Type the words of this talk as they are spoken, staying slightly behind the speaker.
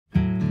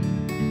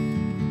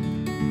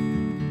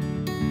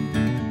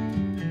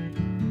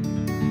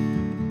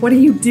What are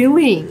you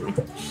doing?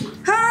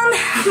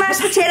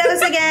 Mashed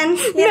potatoes again.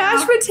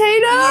 Mashed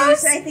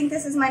potatoes? I think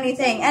this is my new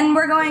thing. And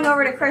we're going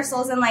over to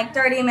Crystal's in like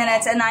 30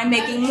 minutes and I'm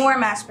making more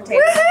mashed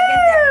potatoes when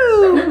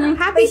I get there.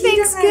 Happy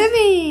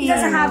Thanksgiving. He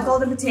doesn't have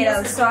golden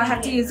potatoes, so I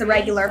have to use the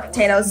regular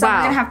potatoes. So we're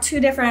gonna have 2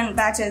 different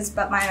batches,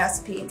 but my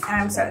recipe, and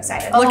I'm so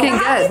excited. Looking good.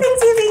 Happy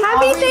Thanksgiving.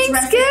 Happy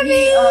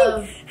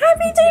Thanksgiving.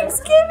 Happy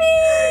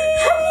Thanksgiving.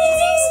 Happy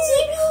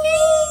Thanksgiving.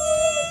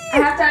 I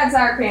have to add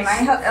sour cream.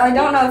 I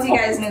don't know if you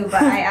guys knew,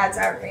 but I add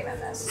sour cream in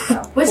this. So.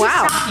 Which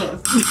wow.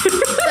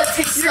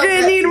 is You're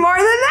gonna need more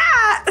than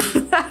that.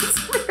 That's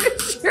for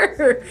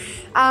sure.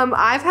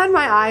 I've had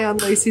my eye on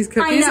Lacey's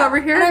cookies over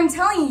here. And I'm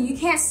telling you, you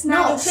can't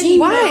snag a cookie.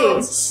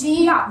 When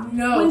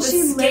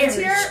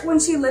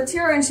she lived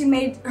here and she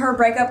made her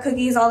breakup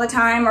cookies all the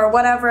time or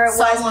whatever it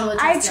was,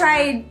 I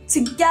tried to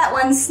get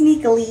one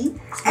sneakily,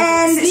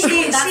 and she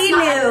knew. Is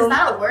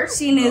that a word?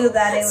 She knew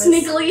that it was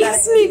Sneakily.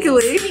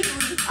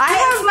 I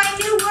have my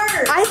new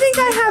word. I think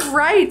I have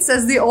rights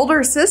as the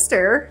older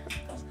sister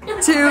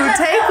to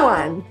take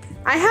one.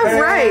 I have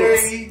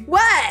rights.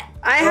 What?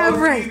 I have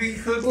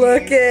rights.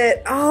 Look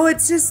at,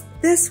 it's just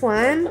this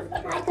one.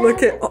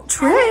 Look at,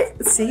 Trey.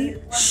 See?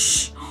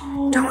 Shh.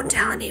 Don't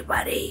tell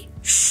anybody.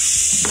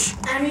 Shh.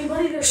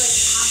 Anybody that's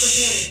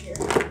like half the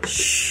family here.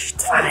 Shh.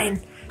 It's fine.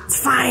 It's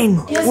fine.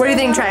 What do you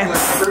think, Trey?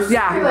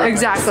 Yeah,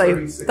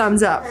 exactly.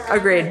 Thumbs up.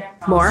 Agreed.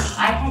 More?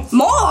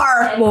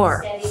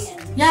 More.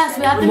 Yes,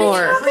 we have to make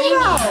it creamy.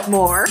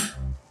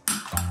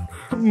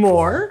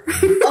 More.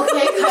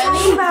 Okay,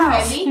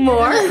 Kylie.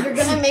 More. You're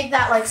gonna make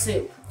that like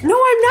soup. No,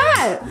 I'm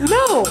not.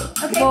 No.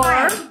 Okay,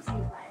 more.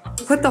 fine.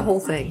 Put the whole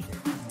thing.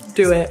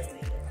 Do it.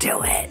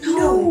 Do it.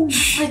 No.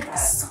 Like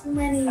so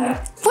many.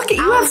 Look at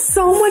you have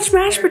so much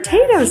mashed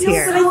potatoes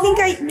here. But I think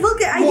I used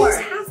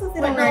half of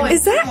it already.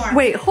 Is that?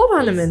 Wait, hold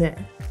on a minute.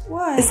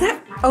 What? Is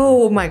that?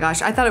 Oh my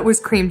gosh! I thought it was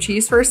cream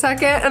cheese for a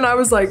second, and I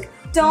was like,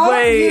 Don't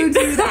wait. you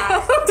do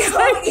that.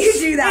 Don't you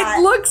do that.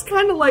 It looks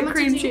kind of like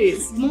cream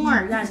cheese.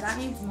 More, guys. That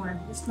needs more.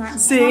 It's not.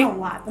 See, not a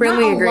lot.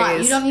 Brinley Not a lot.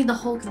 agrees. You don't need the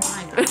whole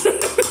container.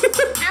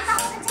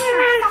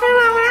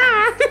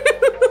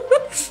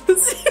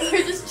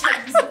 You're just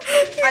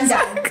I'm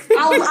done.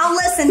 I'll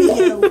listen to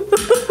you.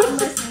 I'll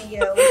listen to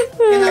you.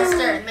 And I'll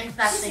stir it. Make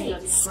that thing.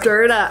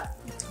 Stir it up.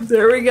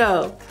 There we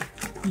go.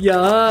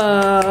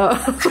 Yeah.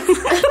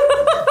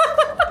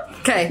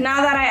 Okay.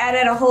 Now that I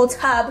added a whole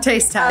tub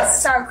Taste of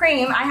test. sour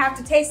cream, I have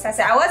to taste test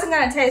it. I wasn't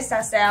gonna taste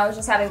test it. I was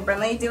just having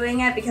Brinley doing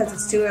it because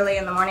it's too early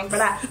in the morning for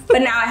that. But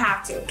now I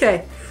have to.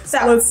 Okay.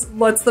 So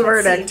what's the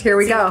verdict? see. Here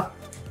we go.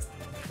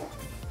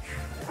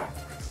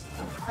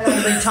 I got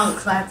a big chunk,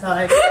 so I have to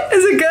like.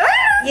 Is it good?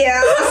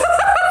 Yeah.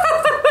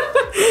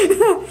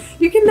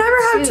 You can never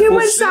have too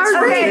much sour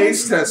cream.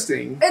 Taste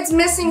testing. It's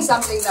missing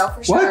something though,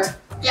 for sure. What?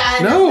 Yeah,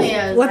 it No. definitely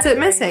is. What's it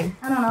missing?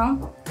 I don't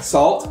know.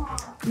 Salt?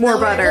 More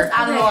butter.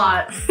 Add a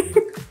lot.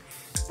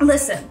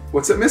 Listen,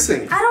 What's it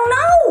missing? I don't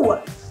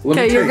know.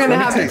 Okay, you're gonna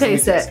have to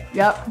taste it.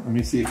 Yep. Let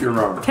me see if you're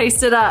wrong.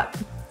 Taste it up.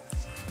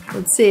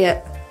 Let's see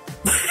it.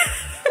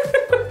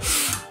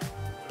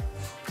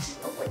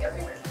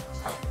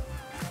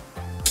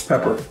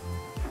 Pepper.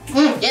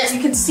 Yes, You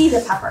can see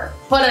the pepper.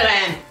 put it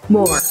in.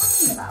 More.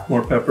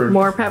 More pepper.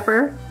 More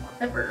pepper.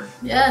 Pepper.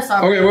 Yes.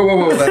 Okay,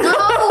 whoa. That's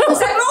No. You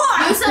said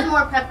more. You said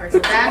more peppers.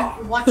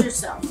 Dad, watch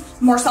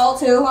yourself. More salt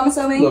too, I'm a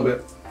assuming. little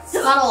bit.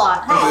 Not a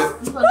lot. Hey,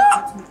 put it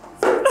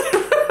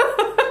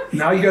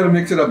Now you gotta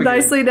mix it up again.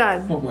 Nicely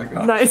done. Oh my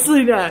god.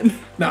 Nicely done.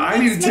 Now I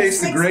need to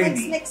taste the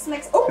gravy. Mix.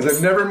 Oh, Because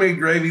I've never made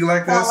gravy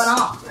like this. falling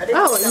off.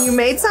 Oh, and you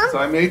made some? So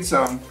I made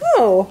some.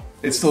 Oh,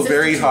 It's still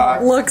very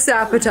hot. looks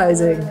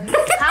appetizing.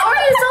 How are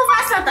you so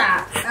fast at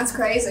that? That's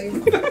crazy.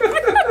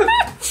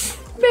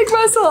 Big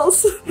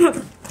muscles.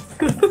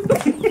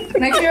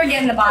 Make sure you're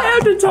getting the I bottom.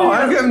 have to tell Oh, you.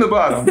 I'm getting the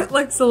bottom. It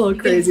looks a little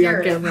crazy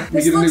on camera. Let me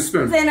This get a new looks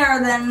spoon. thinner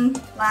than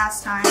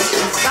last time.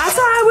 That's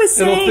what I was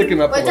It'll saying.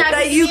 thicken up a What little. type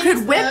That you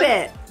could whip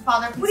it.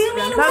 Father, What do you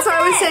mean? That's whip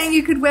why I was it? saying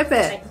you could whip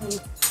it.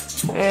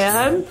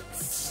 And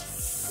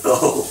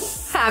Oh.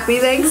 happy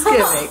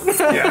Thanksgiving.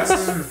 Yes. Is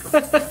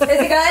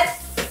it good?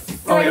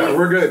 Oh yeah,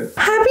 we're good.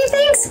 Happy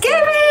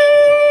Thanksgiving!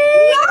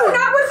 No,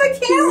 not with the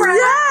camera.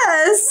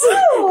 Yes!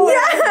 No.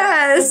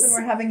 Yes!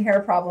 We're having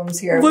hair problems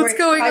here. What's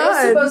going I was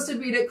on? supposed to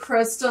be at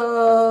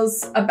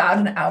Crystal's about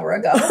an hour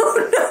ago.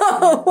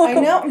 Oh no! I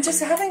know, I'm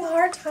just having a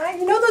hard time.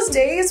 You know those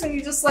days when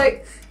you just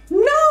like,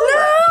 no!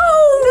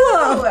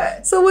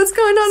 So what's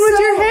going on with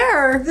So, your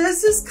hair?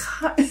 This is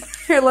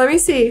Here, let me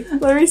see.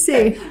 Let me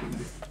see.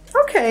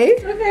 Okay.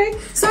 okay.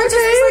 So I just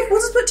was like, we'll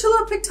just put 2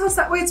 little pigtails.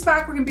 That way it's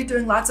back. We're gonna be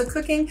doing lots of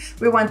cooking.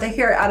 We want the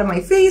hair out of my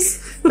face,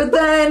 but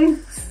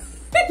then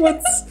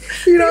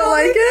You don't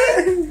like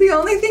it? the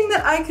only thing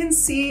that I can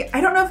see, I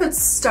don't know if it's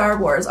Star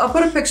Wars. I'll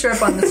put a picture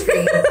up on the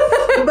screen,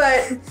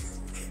 but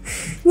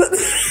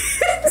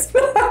It's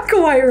not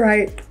quite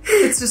right.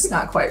 it's just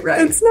not quite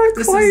right. It's not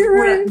quite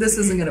right. This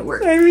isn't gonna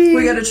work. I mean-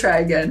 we gotta try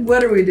again.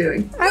 What are we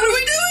doing? What are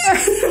we doing?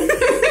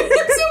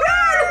 So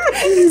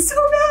bad! So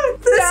bad!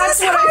 That's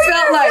what I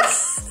felt like.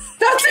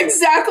 That's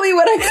exactly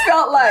what I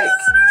felt like.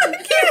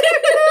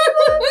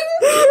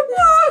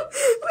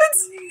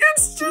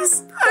 It's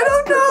just, I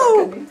don't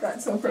know.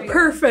 That's so pretty.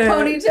 Perfect.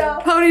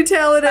 Ponytail.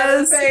 Ponytail it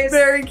is. face.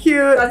 Very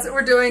cute. That's what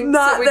we're doing.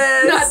 Not So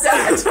this. Not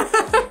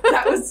that.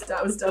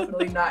 that was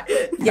definitely not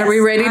it. Are we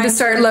ready to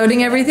start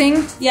loading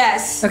everything?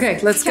 Yes. Okay,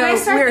 let's Can I go.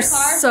 start We're the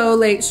car? so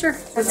late. Sure,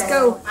 let's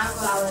go.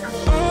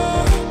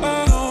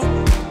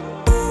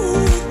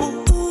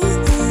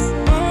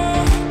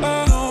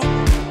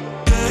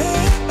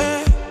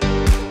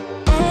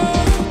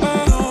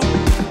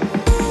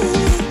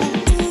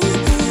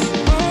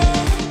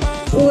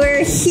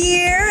 We're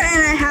here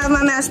and I have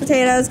my mashed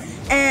potatoes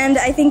and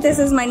I think this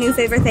is my new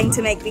favorite thing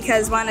to make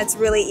because one, it's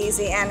really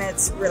easy and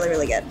it's really,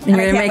 really good. And you're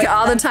gonna make it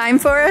all the time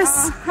for us?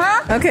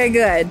 Uh-huh. Okay,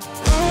 good.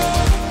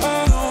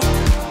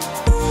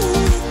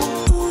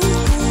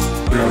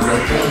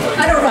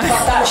 I don't know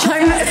about that.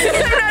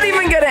 I'm not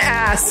even gonna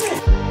ask.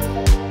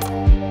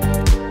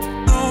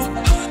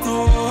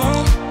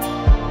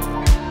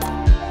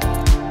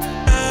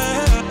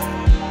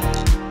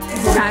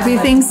 Happy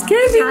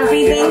Thanksgiving.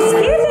 Happy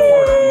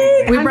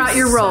Thanksgiving! We brought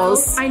your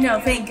rolls. I know,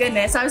 thank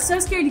goodness. I was so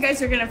scared you guys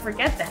were gonna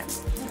forget them.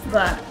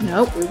 But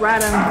Nope, we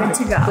brought them. good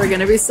to go. They're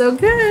gonna be so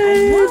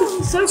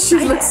good. So She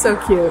looks so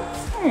cute.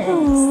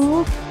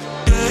 Aw.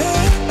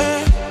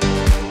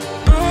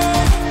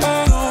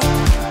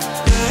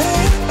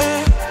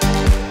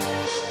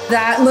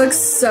 That looks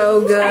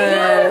so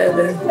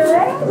good.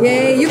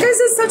 Yay, you guys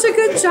did such a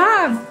good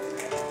job.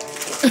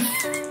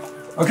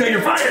 Okay,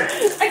 you're fired.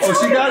 Oh,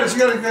 she got it. She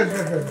got it.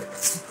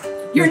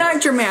 Good. You're not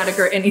dramatic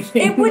or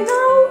anything. It wouldn't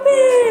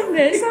open.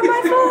 It's not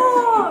my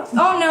fault.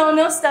 Oh no,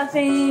 no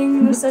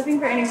stuffing. No stuffing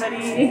for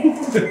anybody.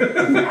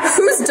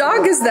 Whose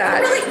dog is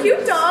that? Really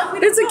cute dog.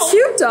 It's a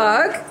cute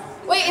dog.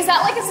 Wait, is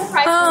that like a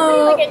surprise?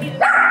 Oh. Like I needed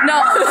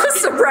no.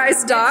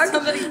 Surprise dog.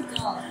 Somebody's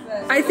dog.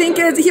 I think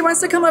he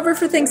wants to come over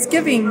for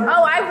Thanksgiving. Oh,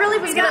 I really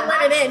was gonna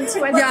let it in too.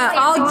 Yeah,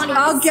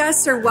 all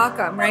guests are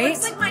welcome, right?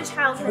 It's like my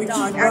childhood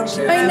dog,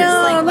 actually. I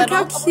know, look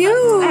how cute.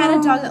 I had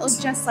a dog that looked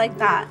just like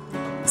that.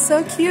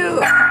 So cute.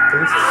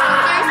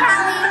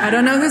 I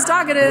don't know whose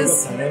dog it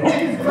is.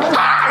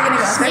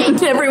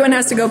 Everyone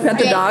has to go pet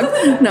the dog.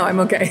 No, I'm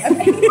okay.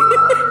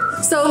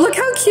 So look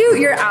how cute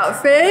your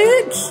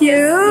outfit. Cute.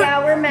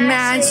 Yeah, we're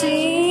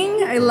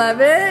matching. I love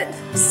it.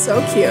 So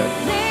cute.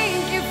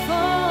 Thank you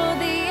for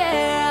the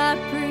air I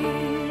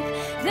breathe.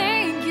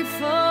 Thank you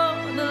for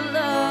the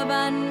love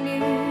I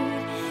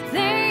need.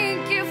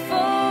 Thank you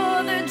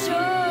for the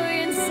joy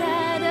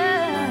inside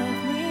of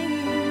me.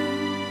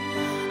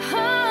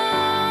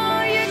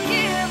 Oh, you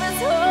give us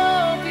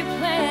hope, you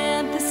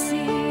plant the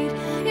seed,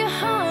 you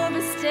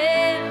harvest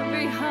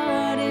every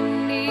heart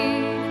in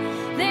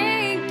need.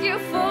 Thank you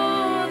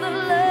for the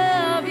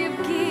love you've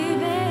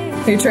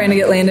given. Are you trying to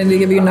get Landon to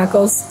give you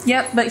knuckles?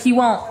 Yep, but he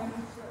won't.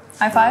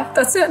 High five?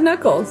 That's it,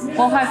 knuckles.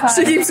 Well, high five.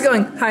 She keeps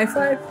going, high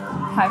five.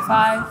 High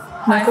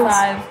five. Knuckles.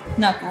 High five.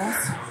 Knuckles.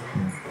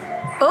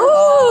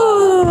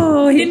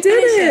 Oh, he did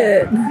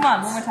it. Come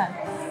on, one more time.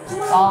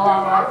 La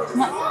la la.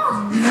 Come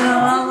on.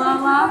 La la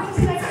la.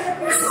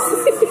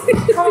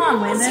 Come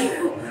on, Landon.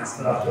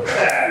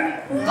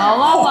 La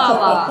la la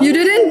la. You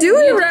didn't do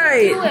it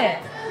right. Do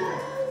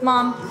it.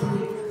 Mom.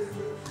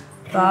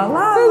 La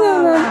la la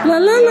la la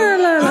la la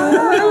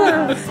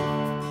la la.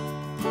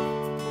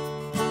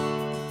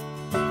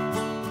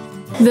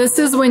 This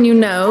is when you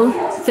know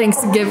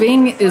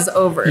Thanksgiving is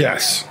over.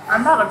 Yes.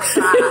 I'm not a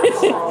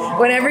crash.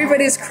 When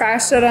everybody's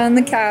crashed out on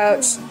the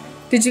couch.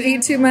 Did you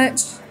eat too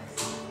much?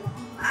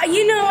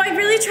 You know, I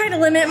really try to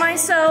limit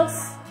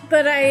myself,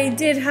 but I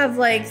did have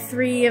like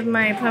 3 of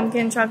my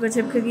pumpkin chocolate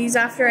chip cookies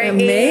after I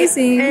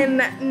Amazing. ate.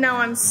 And now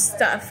I'm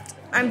stuffed.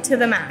 I'm to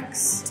the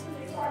max.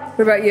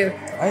 What about you?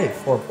 I ate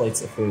 4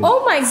 plates of food.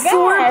 Oh my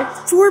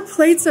god. 4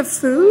 plates of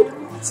food?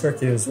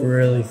 Turkey was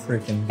really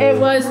freaking good. It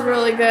was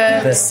really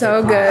good.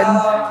 So good.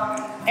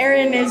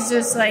 Aaron is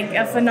just like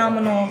a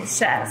phenomenal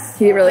chef.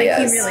 He really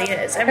Like, is. He really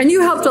is. And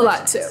you helped a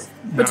lot too.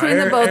 Between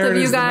the both Aaron of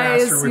you is the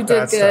guys, master you with did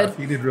that good. stuff.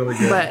 He did really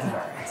good. But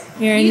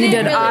Aaron, you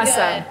did really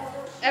awesome.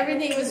 good.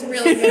 Everything was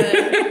really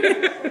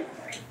good.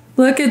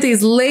 Look at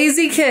these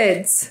lazy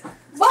kids.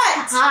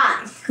 What?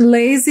 Hi.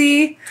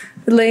 Lazy,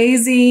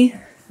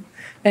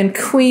 and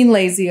Queen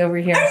Lazy over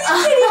here.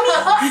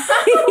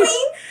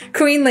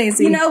 Queen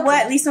Lazy. You know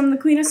what? At least I'm the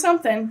queen of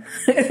something.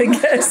 I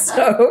guess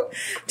so.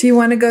 Do you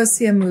want to go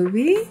see a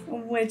movie?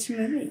 Which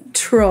movie?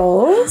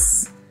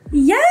 Trolls.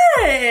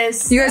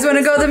 Yes. You guys want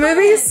to go to the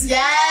movies?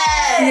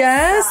 Yes.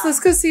 Yes, let's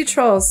go see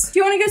Trolls. Do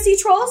you want to go see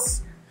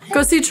Trolls?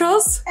 Go see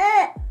Trolls?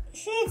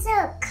 She's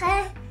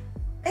okay.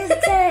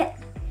 It's good.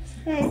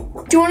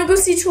 Do you want to go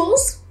see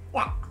Trolls?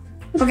 Yeah.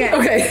 Okay.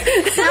 Okay.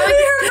 That would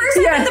be her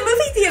first time at the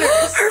movie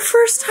theaters. Her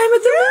first time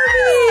at the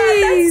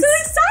movies.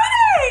 That's so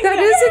exciting. That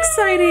is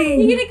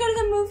exciting. You gonna go to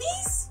the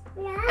movies?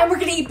 Yeah. And we're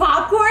gonna eat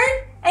popcorn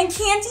and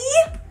candy?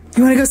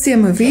 You want to go see a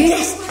movie?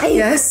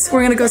 Yes. We're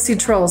going to go see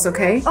Trolls,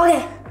 okay?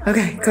 Okay.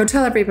 Okay, go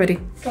tell everybody.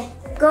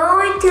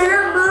 Going to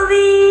the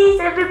movies,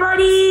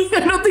 everybody.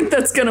 I don't think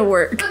that's going to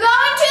work. We're going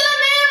to the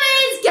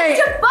movies! Get Hey.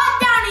 your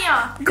butt down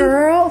here!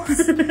 Girl,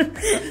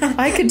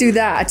 I could do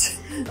that.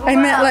 I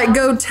meant like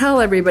go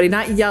tell everybody,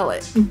 not yell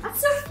it.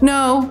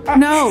 No,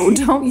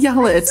 don't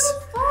yell it.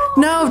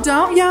 No,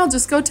 don't yell.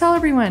 Just go tell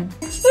everyone.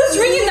 Who's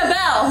ringing the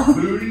bell?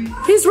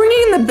 He's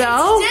ringing the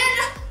bell.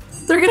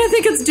 They're gonna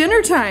think it's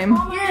dinner time.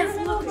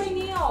 Yes, look my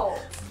nails.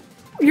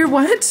 You're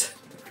what?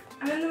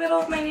 I'm in the middle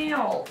of my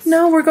nails.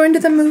 No, we're going to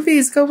the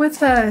movies. Go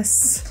with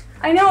us.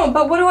 I know,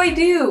 but what do I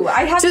do?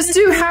 I have Just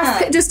do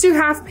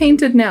half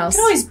painted nails. I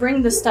can always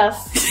bring the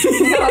stuff.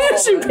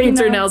 She paints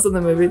her nails in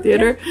the movie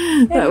theater.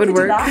 That would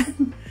work.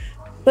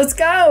 Let's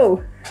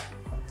go.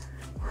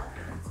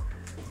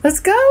 Let's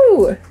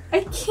go. I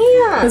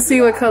can't. Let's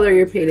see what color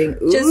you're painting.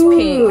 Ooh, Just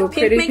pink.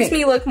 pretty Pink makes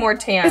me look more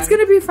tan. It's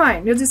gonna be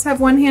fine. You'll just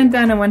have one hand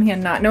down and one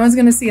hand not. No one's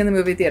gonna see in the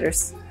movie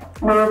theaters.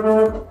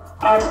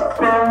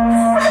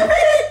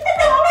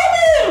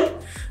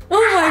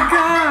 Oh my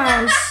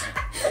gosh.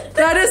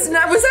 That is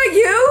not, was that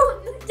you?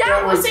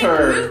 Dad was in the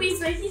her. movies,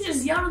 but he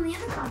just yelled on the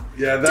intercom.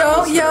 Yeah, that Don't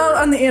was yell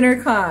her. on the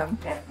intercom.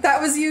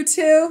 That was you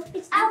too?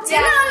 I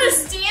didn't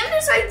understand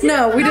this. I didn't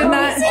No, we did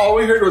not. All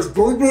we heard was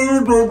blah,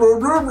 blah, blah, blah,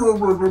 blah, blah,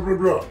 blah, blah,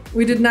 blah.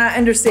 We did not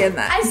understand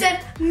that. I said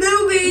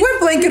movies. What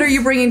blanket are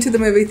you bringing to the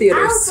movie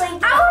theaters? Our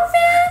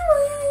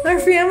family. Our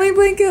family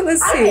blanket?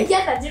 Let's I see. didn't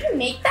get that. Did you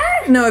make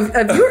that? No,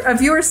 a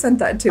viewer sent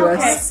that to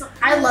us.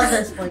 I love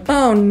this blanket.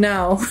 Oh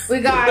no. We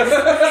got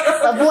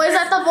the boys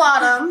at the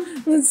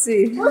bottom. Let's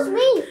see. Who's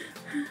me?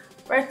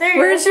 Right there.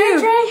 Where's right you? there,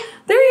 Trey.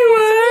 There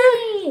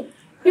you are.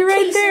 You're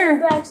right there.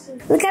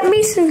 Look at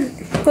Mason.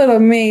 Little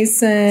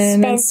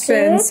Mason and Spencer.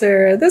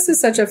 Spencer. This is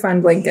such a fun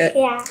blanket.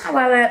 Yeah. I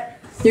love it.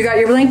 You got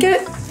your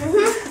blanket?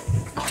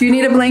 Mm-hmm. Do you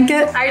need a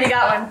blanket? I already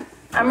got one.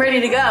 I'm ready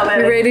to go,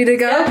 baby. You ready to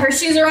go? Yeah, her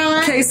shoes are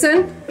on.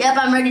 Kason, Yep,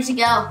 I'm ready to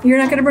go. you're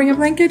not gonna bring a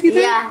blanket either?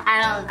 Yeah,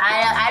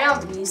 I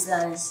don't use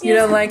those. You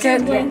don't like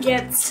it?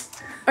 Blankets.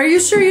 Are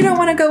you sure you don't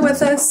want to go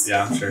with us?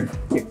 Yeah, I'm sure.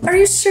 Are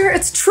you sure?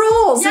 It's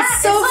Trolls. Yeah,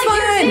 it's so it's like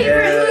your fun.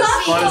 favorite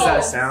As fun as that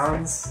movie.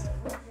 sounds,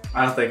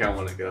 I don't think I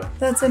want to go.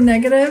 That's a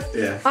negative.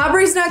 Yeah.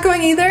 Aubrey's not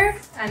going either?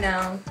 I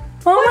know.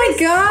 Oh my What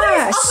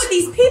gosh. is up with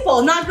these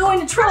people not going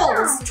to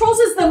Trolls? Trolls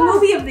is the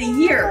movie of the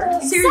year.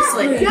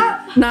 Seriously.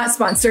 Not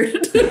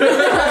sponsored.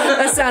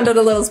 That sounded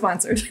a little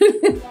sponsored.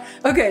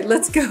 Okay,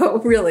 let's go,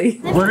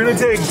 really. We're gonna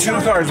take 2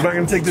 cars. We're not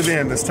gonna take the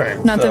van this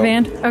time. Not the so-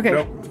 van? Okay,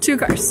 Nope. 2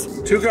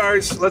 cars. 2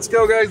 cars. Let's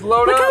go, guys.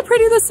 Load Look how up.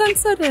 pretty the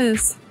sunset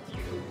is.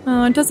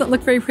 Oh, it doesn't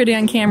look very pretty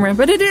on camera,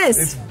 but it It's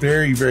is.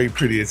 very, very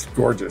pretty. It's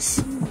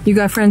gorgeous. You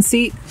got front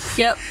seat?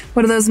 Yep.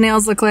 What do those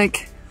nails look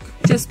like?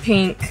 Just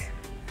pink.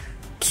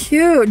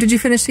 Cute. Did you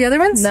finish the other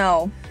ones?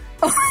 No.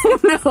 Oh,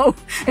 no.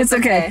 It's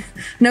okay.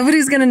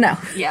 Nobody's gonna know.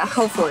 Yeah,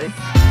 hopefully.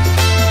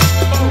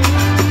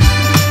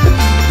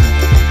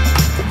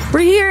 We're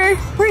here.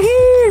 We're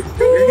here.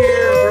 We're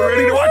here. We're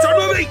ready to watch our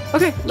movie.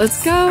 Okay,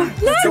 let's go.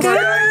 Let's Come go. on,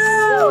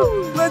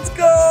 guys. Let's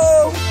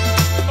go.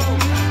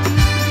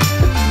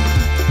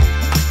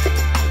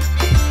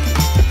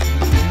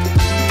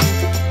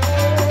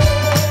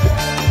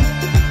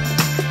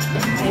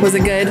 Was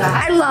it good?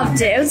 I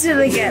loved it. It was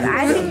really good.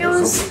 I think it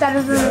was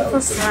better than the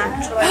first one,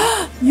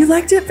 actually. You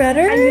liked it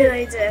better? I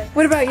really did.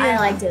 What about you? I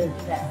liked it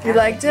better. You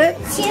liked it?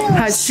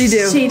 How'd she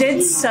do? She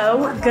did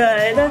so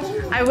good.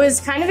 I was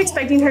kind of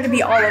expecting her to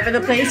be all over the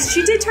place.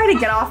 She did try to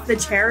get off the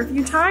chair a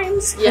few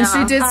times. And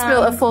she did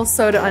spill a full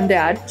soda on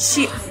Dad.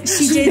 She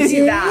did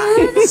do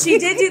that. She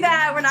did do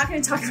that. We're not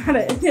going to talk about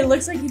it. It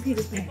looks like he peed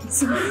his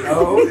pants.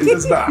 Oh, it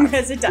does not.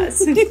 Yes, it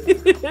does.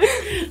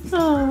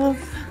 Oh.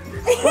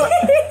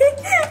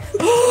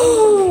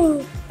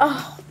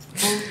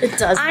 It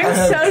does. I I'm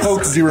had so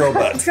Coke Zero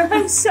Butt.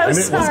 I'm so And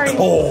it sorry. was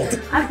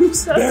cold. I'm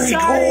so Very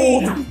sorry.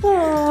 cold.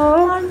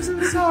 Oh. I'm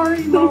so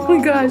sorry, Oh Mom.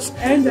 my gosh.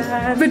 And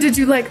Dad. But did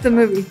you like the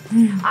movie?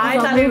 I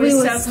thought it was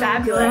so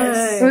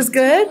fabulous. It was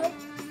good?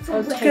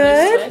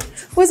 Good?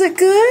 Was it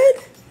good?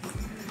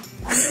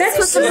 That's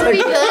what's supposed to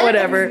be good.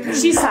 Whatever.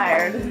 She's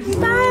tired.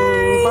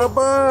 Bye.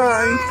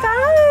 Bye-bye.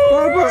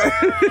 Bye.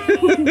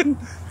 Bye-bye.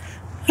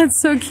 That's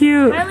so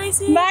cute.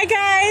 Bye,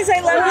 guys.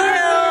 I love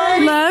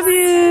you. Love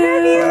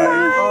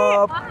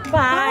you.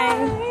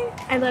 Bye.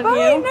 I love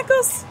Bye, you.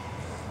 Nichols.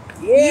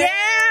 Yeah.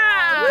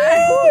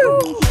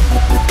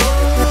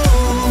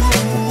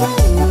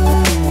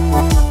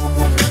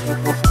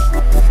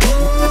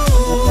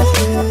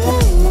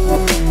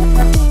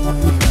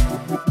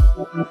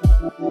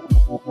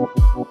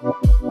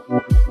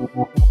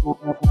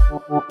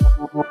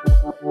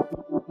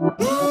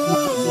 Bye.